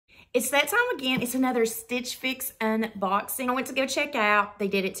It's that time again. It's another Stitch Fix unboxing. I went to go check out. They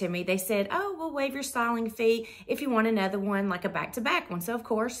did it to me. They said, oh, we'll waive your styling fee if you want another one, like a back-to-back one. So, of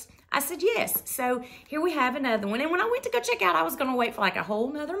course, I said yes. So, here we have another one. And when I went to go check out, I was going to wait for like a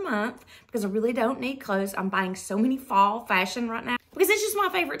whole nother month because I really don't need clothes. I'm buying so many fall fashion right now because it's just my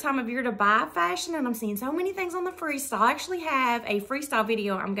favorite time of year to buy fashion. And I'm seeing so many things on the freestyle. I actually have a freestyle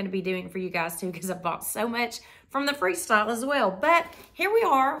video I'm going to be doing for you guys too because I bought so much from the freestyle as well. But here we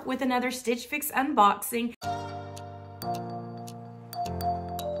are with another Stitch Fix unboxing.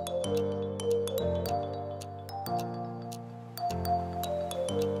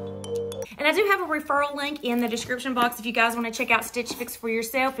 And I do have a referral link in the description box if you guys want to check out Stitch Fix for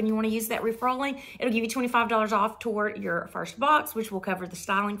yourself and you want to use that referral link. It'll give you $25 off toward your first box, which will cover the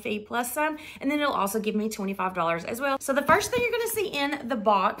styling fee plus some. And then it'll also give me $25 as well. So the first thing you're going to see in the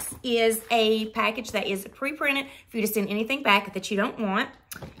box is a package that is pre-printed for you to send anything back that you don't want.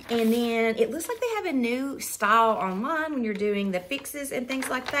 And then it looks like they have a new style online when you're doing the fixes and things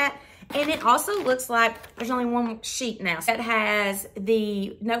like that. And it also looks like there's only one sheet now. That has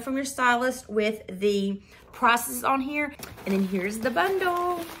the note from your stylist with the prices on here. And then here's the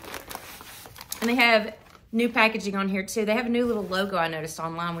bundle. And they have new packaging on here too. They have a new little logo I noticed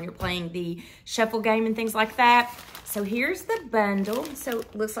online when you're playing the shuffle game and things like that. So here's the bundle. So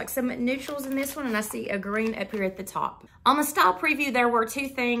it looks like some neutrals in this one, and I see a green up here at the top. On the style preview, there were two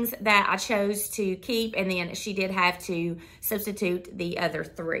things that I chose to keep, and then she did have to substitute the other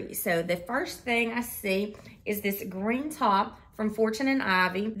three. So the first thing I see is this green top from Fortune and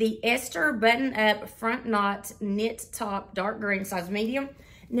Ivy, the Esther button-up front knot knit top, dark green, size medium.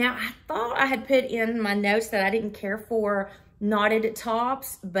 Now, I thought I had put in my notes that I didn't care for knotted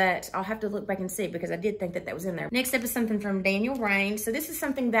tops, but I'll have to look back and see because I did think that that was in there. Next up is something from Daniel Rain. So this is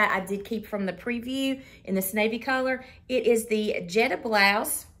something that I did keep from the preview in this navy color. It is the Jetta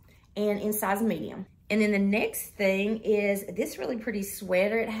blouse and in size medium. And then the next thing is this really pretty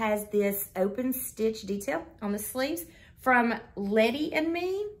sweater. It has this open stitch detail on the sleeves from Letty and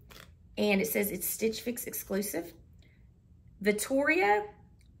Me. And it says it's Stitch Fix exclusive. Victoria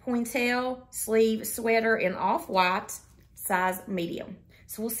pointel sleeve sweater in off-white, size medium.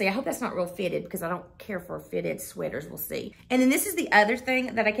 So we'll see. I hope that's not real fitted because I don't care for fitted sweaters. We'll see. And then this is the other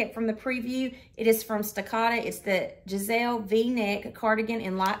thing that I kept from the preview. It is from Staccato. It's the Giselle V-neck cardigan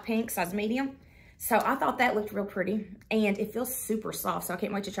in light pink, size medium. So I thought that looked real pretty and it feels super soft. So I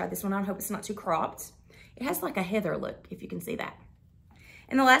can't wait to try this one on. I hope it's not too cropped. It has like a heather look, if you can see that.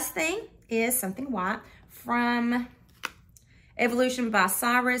 And the last thing is something white from Evolution by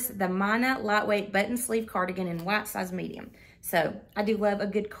Cyrus, the Mina lightweight button sleeve cardigan in white, size medium. So I do love a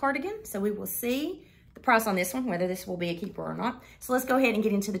good cardigan. So we will see the price on this one, whether this will be a keeper or not. So let's go ahead and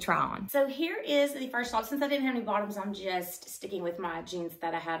get into the try on. So here is the first top. Since I didn't have any bottoms, I'm just sticking with my jeans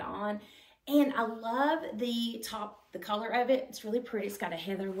that I had on. And I love the top, the color of it. It's really pretty. It's got a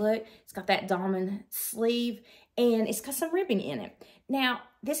heather look. It's got that diamond sleeve and it's got some ribbing in it. Now,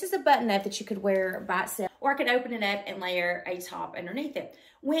 this is a button up that you could wear by itself, or I could open it up and layer a top underneath it.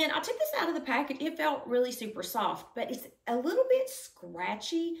 When I took this out of the package, it felt really super soft, but it's a little bit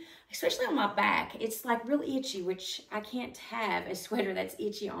scratchy, especially on my back. It's like real itchy, which I can't have a sweater that's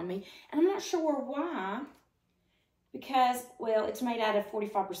itchy on me. And I'm not sure why, because, well, it's made out of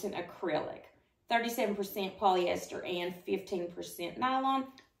 45% acrylic, 37% polyester, and 15% nylon.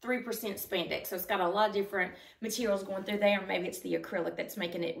 3% spandex. So it's got a lot of different materials going through there. Maybe it's the acrylic that's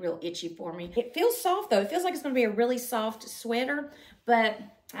making it real itchy for me. It feels soft though. It feels like it's going to be a really soft sweater, but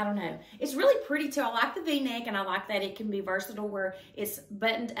I don't know. It's really pretty too. I like the V-neck and I like that it can be versatile where it's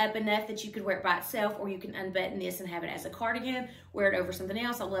buttoned up enough that you could wear it by itself, or you can unbutton this and have it as a cardigan, wear it over something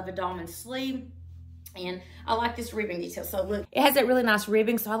else. I love a diamond sleeve. And I like this ribbing detail. So look, it has that really nice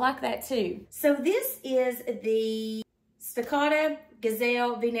ribbing. So I like that too. So this is the Staccato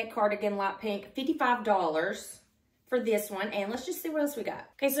Gazelle V-neck cardigan light pink, $55 for this one. And let's just see what else we got.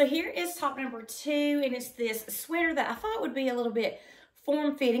 Okay, so here is top number 2, and it's this sweater that I thought would be a little bit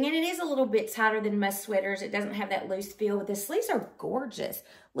form-fitting, and it is a little bit tighter than most sweaters. It doesn't have that loose feel, but the sleeves are gorgeous.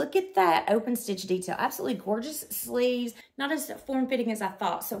 Look at that open stitch detail. Absolutely gorgeous sleeves. Not as form-fitting as I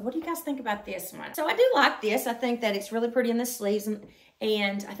thought. So what do you guys think about this one? So I do like this. I think that it's really pretty in the sleeves,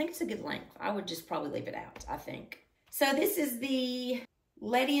 and I think it's a good length. I would just probably leave it out, I think. So this is the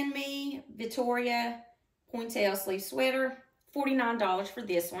Letty and Me Victoria pointel sleeve sweater, $49 for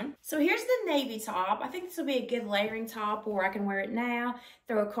this one. So here's the navy top. I think this will be a good layering top, or I can wear it now,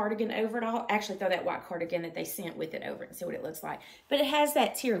 throw a cardigan over it. I'll actually throw that white cardigan that they sent with it over it and see what it looks like. But it has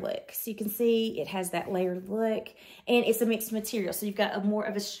that tier look. So you can see it has that layered look, and it's a mixed material. So you've got a more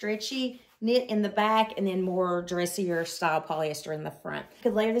of a stretchy knit in the back and then more dressier style polyester in the front. You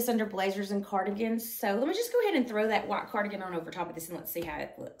could layer this under blazers and cardigans. So let me just go ahead and throw that white cardigan on over top of this and let's see how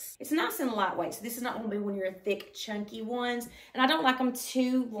it looks. It's nice and lightweight, so this is not gonna be one of your thick, chunky ones. And I don't like them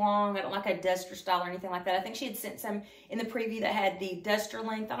too long. I don't like a duster style or anything like that. I think she had sent some in the preview that had the duster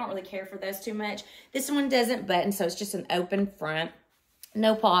length. I don't really care for those too much. This one doesn't button, so it's just an open front.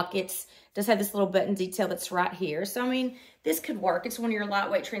 No pockets. Does have this little button detail that's right here. So, I mean, this could work. It's one of your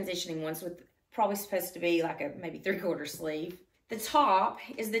lightweight transitioning ones with probably supposed to be like a maybe 3/4 sleeve. The top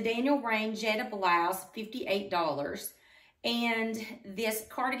is the Daniel Rain Jetta blouse, $58. And this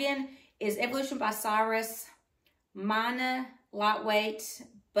cardigan is Evolution by Cyrus, Mina, lightweight,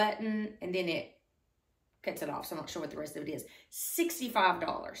 button, and then it cuts it off. So I'm not sure what the rest of it is.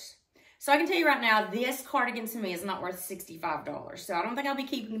 $65. So I can tell you right now, this cardigan to me is not worth $65. So I don't think I'll be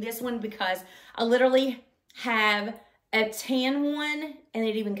keeping this one because I literally have a tan one and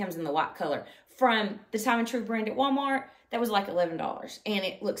it even comes in the white color from the Time and True brand at Walmart. That was like $11 and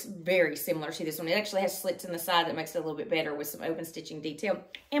it looks very similar to this one. It actually has slits in the side that makes it a little bit better with some open stitching detail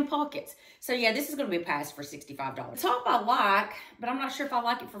and pockets. So yeah, this is going to be a pass for $65. The top I like, but I'm not sure if I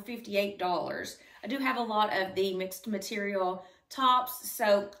like it for $58. I do have a lot of the mixed material tops,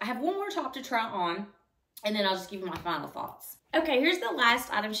 so I have one more top to try on and then I'll just give you my final thoughts. Okay, here's the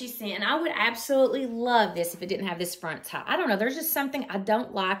last item she sent, and I would absolutely love this if it didn't have this front tie. I don't know, there's just something I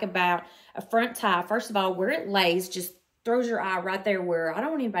don't like about a front tie. First of all, where it lays just throws your eye right there where I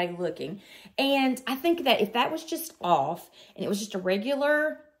don't want anybody looking. And I think that if that was just off and it was just a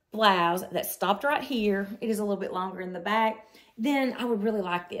regular blouse that stopped right here, it is a little bit longer in the back, then I would really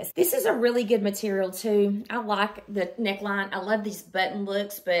like this. This is a really good material too. I like the neckline. I love these button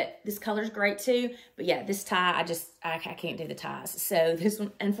looks, but this color's great too. But yeah, this tie, I can't do the ties. So this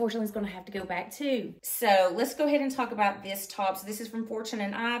one, unfortunately, is gonna have to go back too. So let's go ahead and talk about this top. So this is from Fortune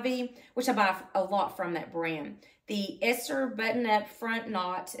and Ivy, which I buy a lot from that brand. The Esther button up front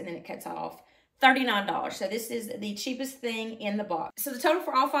knot, and then it cuts off. $39. So this is the cheapest thing in the box. So the total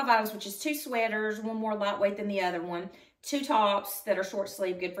for all 5 items, which is 2 sweaters, one more lightweight than the other one, 2 tops that are short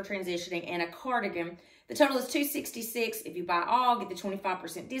sleeve, good for transitioning, and a cardigan. The total is $266. If you buy all, get the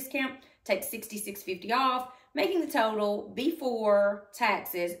 25% discount, take $66.50 off, making the total before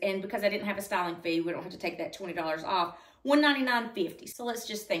taxes. And because I didn't have a styling fee, we don't have to take that $20 off. $199.50. So let's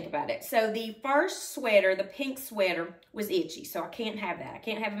just think about it. So the first sweater, the pink sweater, was itchy. So I can't have that. I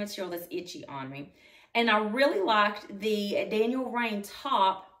can't have a material that's itchy on me. And I really liked the Daniel Rain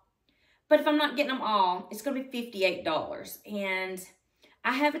top, but if I'm not getting them all, it's going to be $58. And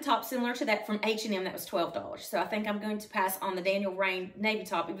I have a top similar to that from H&M that was $12. So I think I'm going to pass on the Daniel Rain navy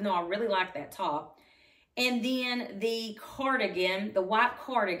top, even though I really like that top. And then the cardigan, the white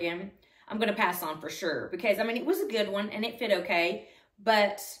cardigan, I'm going to pass on for sure. Because, I mean, it was a good one and it fit okay.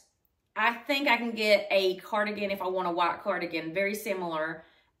 But I think I can get a cardigan if I want a white cardigan, very similar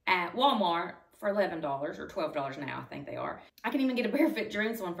at Walmart for $11 or $12 now, I think they are. I can even get a barefoot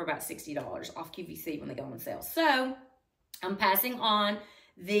jeans one for about $60 off QVC when they go on sale. So I'm passing on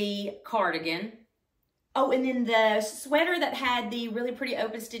the cardigan. Oh, and then the sweater that had the really pretty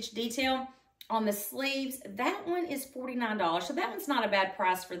open stitch detail on the sleeves, that one is $49. So that one's not a bad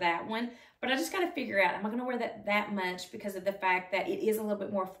price for that one. But I just got to figure out, am I going to wear that much because of the fact that it is a little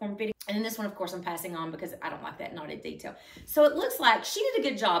bit more form-fitting. And then this one, of course, I'm passing on because I don't like that knotted detail. So it looks like she did a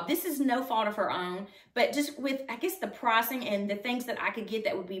good job. This is no fault of her own, but just with, I guess, the pricing and the things that I could get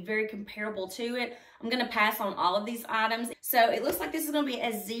that would be very comparable to it, I'm going to pass on all of these items. So it looks like this is going to be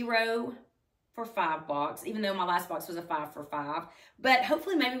a 0 for 5 box, even though my last box was a 5 for 5. But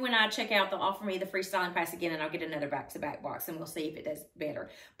hopefully maybe when I check out, they'll offer me the free styling pass again and I'll get another back-to-back box and we'll see if it does better.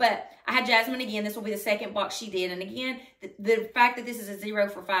 But I had Jasmine again. This will be the second box she did. And again, the fact that this is a 0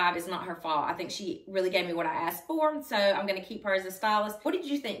 for 5 is not her fault. I think she really gave me what I asked for. So I'm going to keep her as a stylist. What did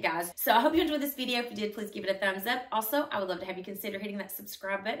you think, guys? So I hope you enjoyed this video. If you did, please give it a thumbs up. Also, I would love to have you consider hitting that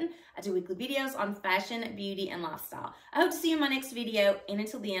subscribe button. I do weekly videos on fashion, beauty, and lifestyle. I hope to see you in my next video. And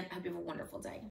until then, I hope you have a wonderful day.